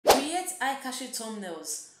eye-catchy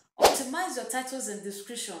thumbnails, optimize your titles and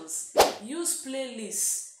descriptions, use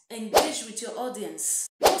playlists, engage with your audience,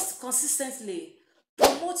 post consistently,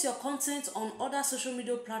 promote your content on other social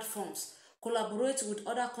media platforms, collaborate with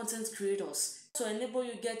other content creators to enable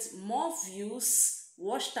you get more views,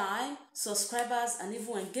 watch time, subscribers, and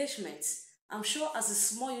even engagement. I'm sure as a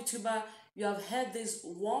small YouTuber, you have heard this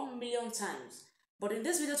 1,000,000 times. But in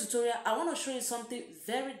this video tutorial, I want to show you something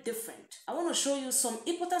very different. I want to show you some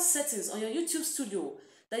important settings on your YouTube studio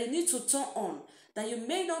that you need to turn on that you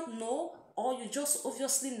may not know or you just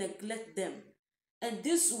obviously neglect them. And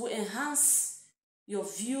this will enhance your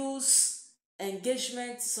views,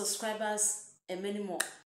 engagement, subscribers, and many more.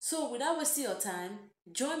 So without wasting your time,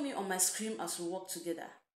 join me on my screen as we work together.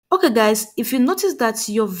 Okay guys, if you notice that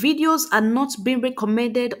your videos are not being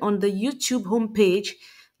recommended on the YouTube homepage,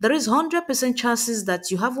 there is 100% chances that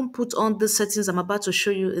you haven't put on the settings I'm about to show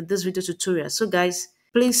you in this video tutorial. So guys,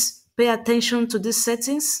 please pay attention to these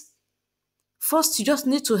settings. First, you just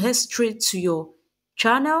need to head straight to your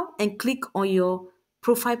channel and click on your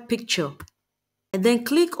profile picture. And then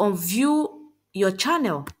click on view your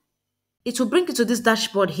channel. It will bring you to this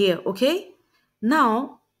dashboard here, okay?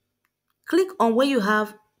 Now, click on where you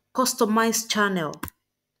have customize channel.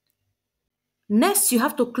 Next, you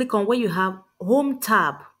have to click on where you have home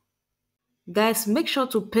tab. Guys, make sure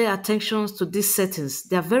to pay attention to these settings.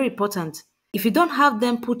 They are very important. If you don't have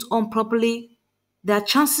them put on properly, there are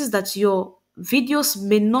chances that your videos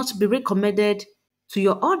may not be recommended to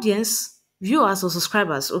your audience, viewers, or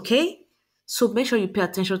subscribers, okay? So make sure you pay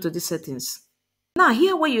attention to these settings. Now,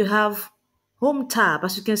 here where you have home tab,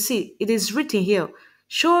 as you can see, it is written here.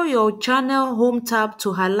 Show your channel home tab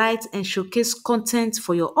to highlight and showcase content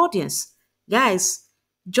for your audience. Guys,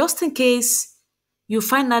 just in case you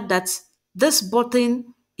find out that this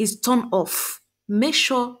button is turned off, make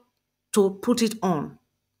sure to put it on.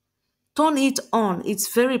 Turn it on.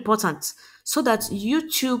 It's very important so that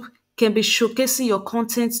YouTube can be showcasing your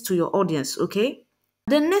content to your audience, okay?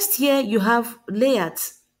 Then next here, you have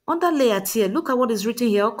layout. Under layout here, look at what is written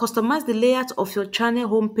here. Customize the layout of your channel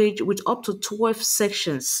homepage with up to 12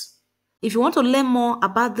 sections. If you want to learn more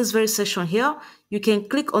about this very section here, you can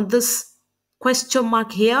click on this question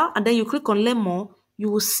mark here and then you click on learn more. You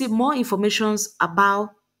will see more information about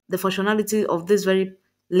the functionality of this very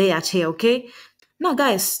layout here, okay? Now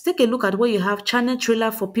guys, take a look at where you have channel trailer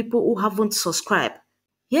for people who haven't subscribed.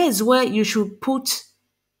 Here is where you should put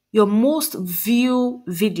your most viewed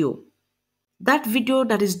video. That video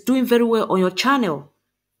that is doing very well on your channel.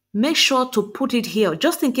 Make sure to put it here.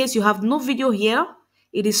 Just in case you have no video here,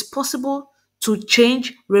 it is possible to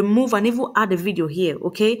change, remove, and even add a video here,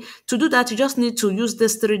 okay? To do that, you just need to use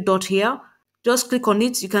this three dot here. Just click on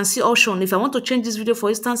it. You can see option. If I want to change this video, for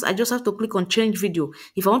instance, I just have to click on change video.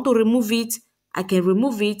 If I want to remove it, I can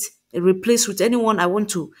remove it and replace with anyone I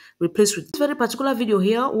want to replace with. This very particular video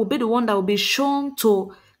here will be the one that will be shown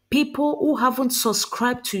to people who haven't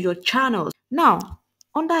subscribed to your channel. Now,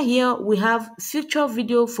 under here, we have future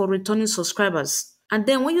video for returning subscribers. And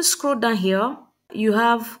then when you scroll down here, you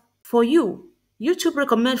have for you. YouTube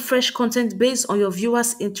recommend fresh content based on your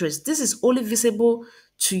viewers' interest. This is only visible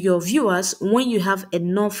to your viewers when you have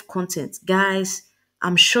enough content. Guys,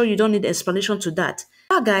 I'm sure you don't need explanation to that.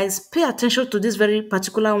 Now, guys, pay attention to this very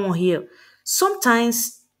particular one here.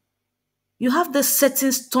 Sometimes you have the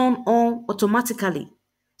settings turned on automatically.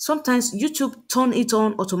 Sometimes YouTube turn it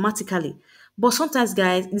on automatically. But sometimes,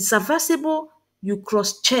 guys, it's advisable you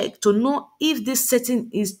cross-check to know if this setting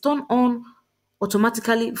is turned on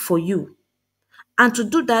automatically for you. And to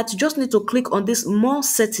do that, you just need to click on this more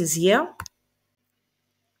settings here.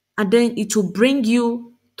 And then it will bring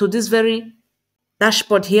you to this very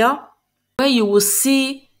dashboard here where you will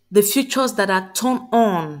see the features that are turned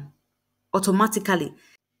on automatically.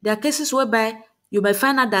 There are cases whereby you might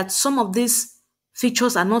find out that some of these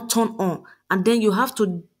features are not turned on and then you have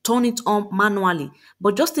to turn it on manually.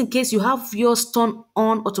 But just in case you have yours turned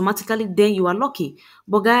on automatically, then you are lucky.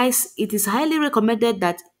 But guys, it is highly recommended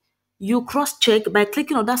that you cross-check by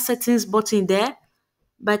clicking on that settings button there,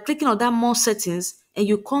 by clicking on that more settings, and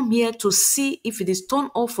you come here to see if it is turned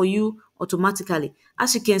off for you automatically.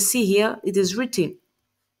 As you can see here, it is written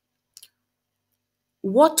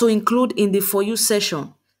what to include in the For You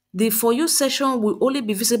session. The For You session will only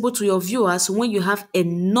be visible to your viewers when you have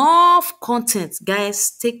enough content.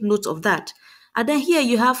 Guys, take note of that. And then here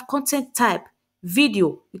you have content type,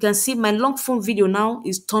 video. You can see my long form video now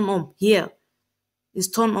is turned on here. It's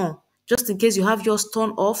turned on. Just in case you have yours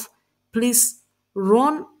turned off, please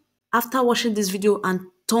run after watching this video and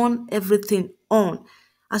turn everything on.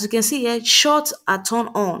 As you can see here, shorts are turned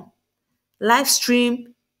on. Live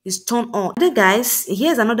stream is turned on. Then guys,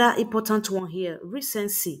 here's another important one here,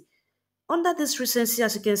 recency. Under this recency,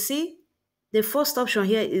 as you can see, the first option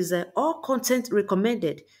here is all content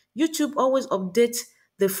recommended. YouTube always updates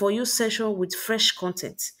the For You section with fresh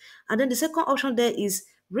content. And then the second option there is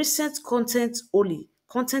recent content only,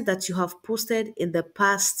 content that you have posted in the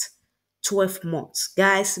past 12 months.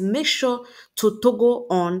 Guys, make sure to toggle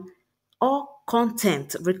on all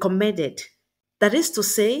content recommended. That is to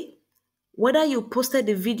say, whether you posted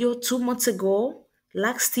the video 2 months ago,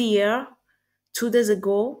 last year, 2 days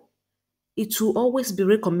ago, it will always be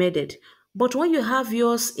recommended. But when you have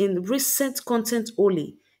yours in recent content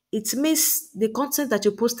only, it means the content that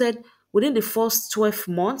you posted within the first 12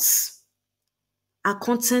 months are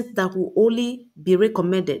content that will only be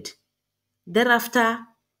recommended. Thereafter,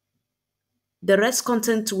 the rest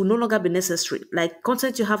content will no longer be necessary. Like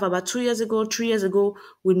content you have about 2 years ago, 3 years ago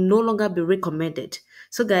will no longer be recommended.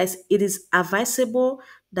 So guys, it is advisable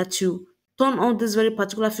that you turn on this very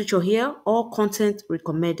particular feature here, all content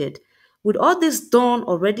recommended. With all this done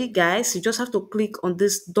already, guys, you just have to click on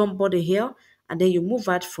this done button here and then you move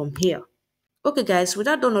out from here. Okay guys, with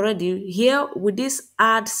that done already, here with this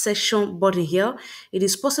add section button here, it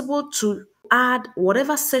is possible to add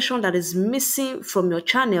whatever section that is missing from your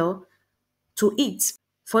channel to it.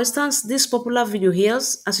 For instance, this popular video here,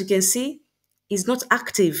 as you can see, is not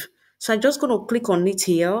active. So I'm just going to click on it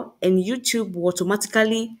here and YouTube will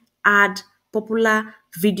automatically add popular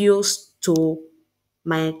videos to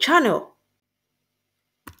my channel.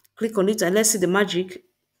 Click on it and let's see the magic.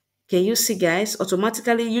 Can you see guys?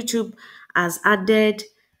 Automatically YouTube has added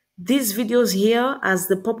these videos here as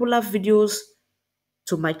the popular videos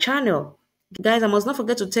to my channel. Guys, I must not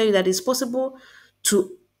forget to tell you that it's possible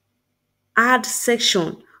to add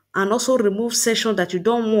section and also remove section that you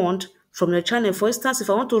don't want from your channel. For instance, if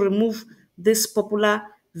I want to remove this popular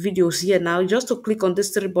videos here now, just to click on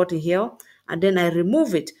this three button here and then I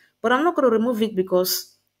remove it. But I'm not going to remove it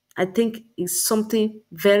because I think it's something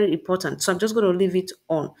very important. So I'm just going to leave it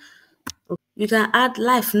on. You can add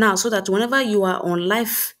live now so that whenever you are on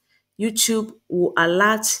live, YouTube will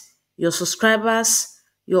alert your subscribers,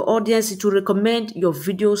 your audience, it will recommend your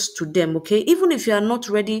videos to them, okay? Even if you are not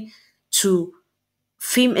ready to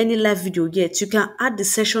film any live video yet, you can add the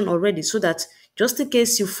session already so that just in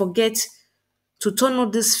case you forget to turn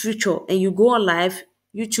on this feature and you go on live,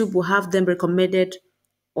 YouTube will have them recommended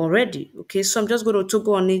already, okay? So I'm just going to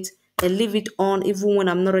toggle on it and leave it on even when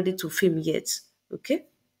I'm not ready to film yet, okay?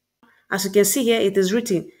 As you can see here, it is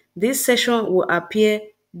written, this session will appear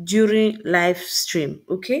during live stream,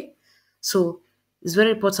 okay? So it's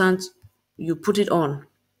very important you put it on.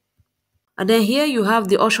 And then here you have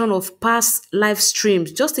the option of past live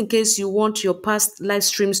streams. Just in case you want your past live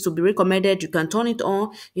streams to be recommended, you can turn it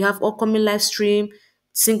on. You have upcoming live stream,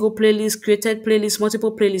 single playlist, created playlist,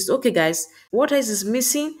 multiple playlists. Okay, guys, what else is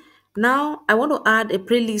missing? Now I want to add a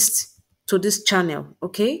playlist to this channel,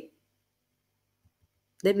 okay?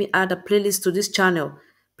 Let me add a playlist to this channel.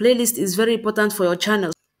 Playlist is very important for your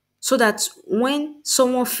channel so that when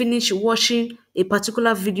someone finish watching a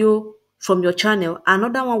particular video from your channel,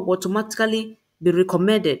 another one will automatically be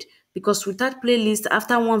recommended because with that playlist,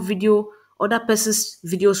 after one video, other person's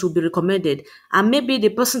videos will be recommended. And maybe the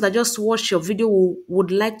person that just watched your video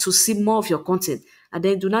would like to see more of your content. And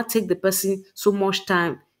then do not take the person so much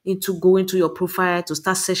time into going to your profile to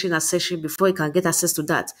start searching and searching before you can get access to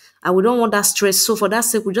that. And we don't want that stress. So for that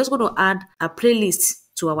sake, we're just going to add a playlist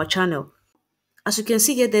to our channel. As you can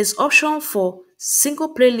see here, there's option for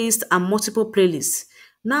single playlist and multiple playlists.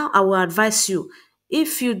 Now I will advise you,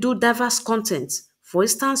 if you do diverse content, for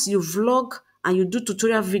instance, you vlog and you do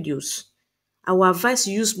tutorial videos, I will advise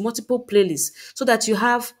you use multiple playlists so that you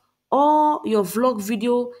have all your vlog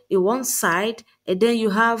video in one side and then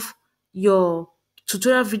you have your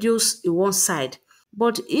tutorial videos in one side.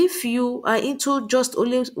 But if you are into just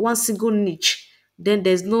only one single niche, then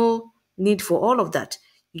there's no need for all of that.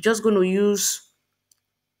 You're just going to use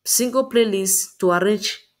single playlist to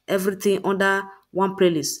arrange everything under one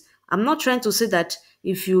playlist. I'm not trying to say that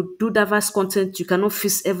if you do diverse content, you cannot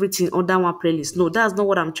fit everything under one playlist. No, that's not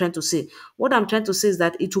what I'm trying to say. What I'm trying to say is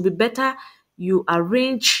that it will be better you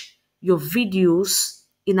arrange your videos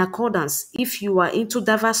in accordance. If you are into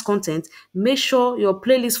diverse content, make sure your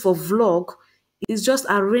playlist for vlog is just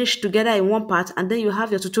arranged together in one part and then you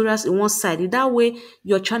have your tutorials in one side. That way,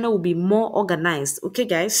 your channel will be more organized. Okay,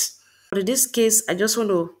 guys? But in this case, I just want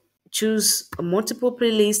to choose a multiple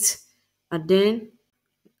playlist and then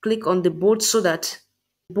click on the both so that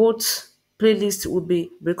both playlists will be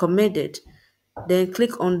recommended. Then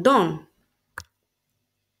click on done.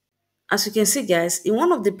 As you can see, guys, in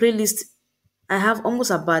one of the playlists, I have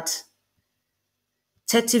almost about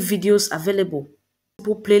 30 videos available.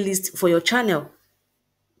 Playlist for your channel.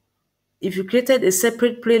 If you created a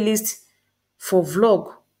separate playlist for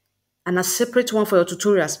vlog and a separate one for your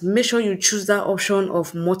tutorials, make sure you choose that option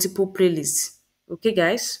of multiple playlists. Okay,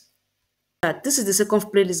 guys? This is the second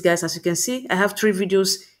playlist, guys. As you can see, I have 3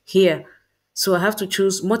 videos here. So I have to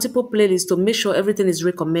choose multiple playlists to make sure everything is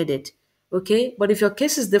recommended. Okay, but if your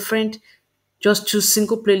case is different, just choose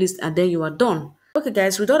single playlist and then you are done. Okay,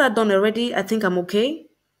 guys, with all that done already, I think I'm okay.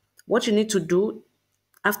 What you need to do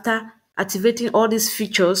after activating all these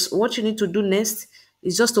features, what you need to do next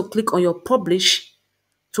is just to click on your publish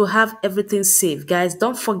to have everything saved. Guys,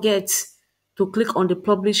 don't forget to click on the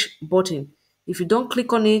publish button. If you don't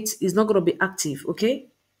click on it, it's not going to be active, okay?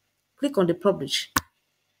 Click on the publish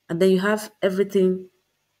and then you have everything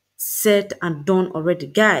set and done already.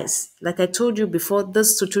 Guys, like I told you before,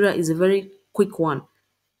 this tutorial is a very quick one.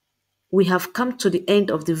 We have come to the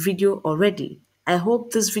end of the video already. I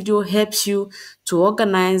hope this video helps you to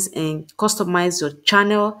organize and customize your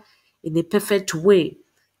channel in a perfect way.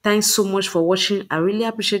 Thanks so much for watching. I really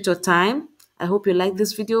appreciate your time. I hope you like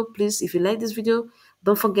this video. Please, if you like this video,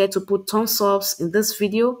 don't forget to put thumbs ups in this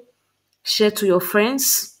video, share to your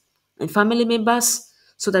friends and family members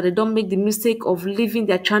so that they don't make the mistake of leaving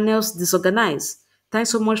their channels disorganized. Thanks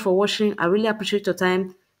so much for watching. I really appreciate your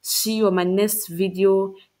time. See you on my next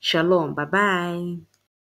video. Shalom. Bye bye.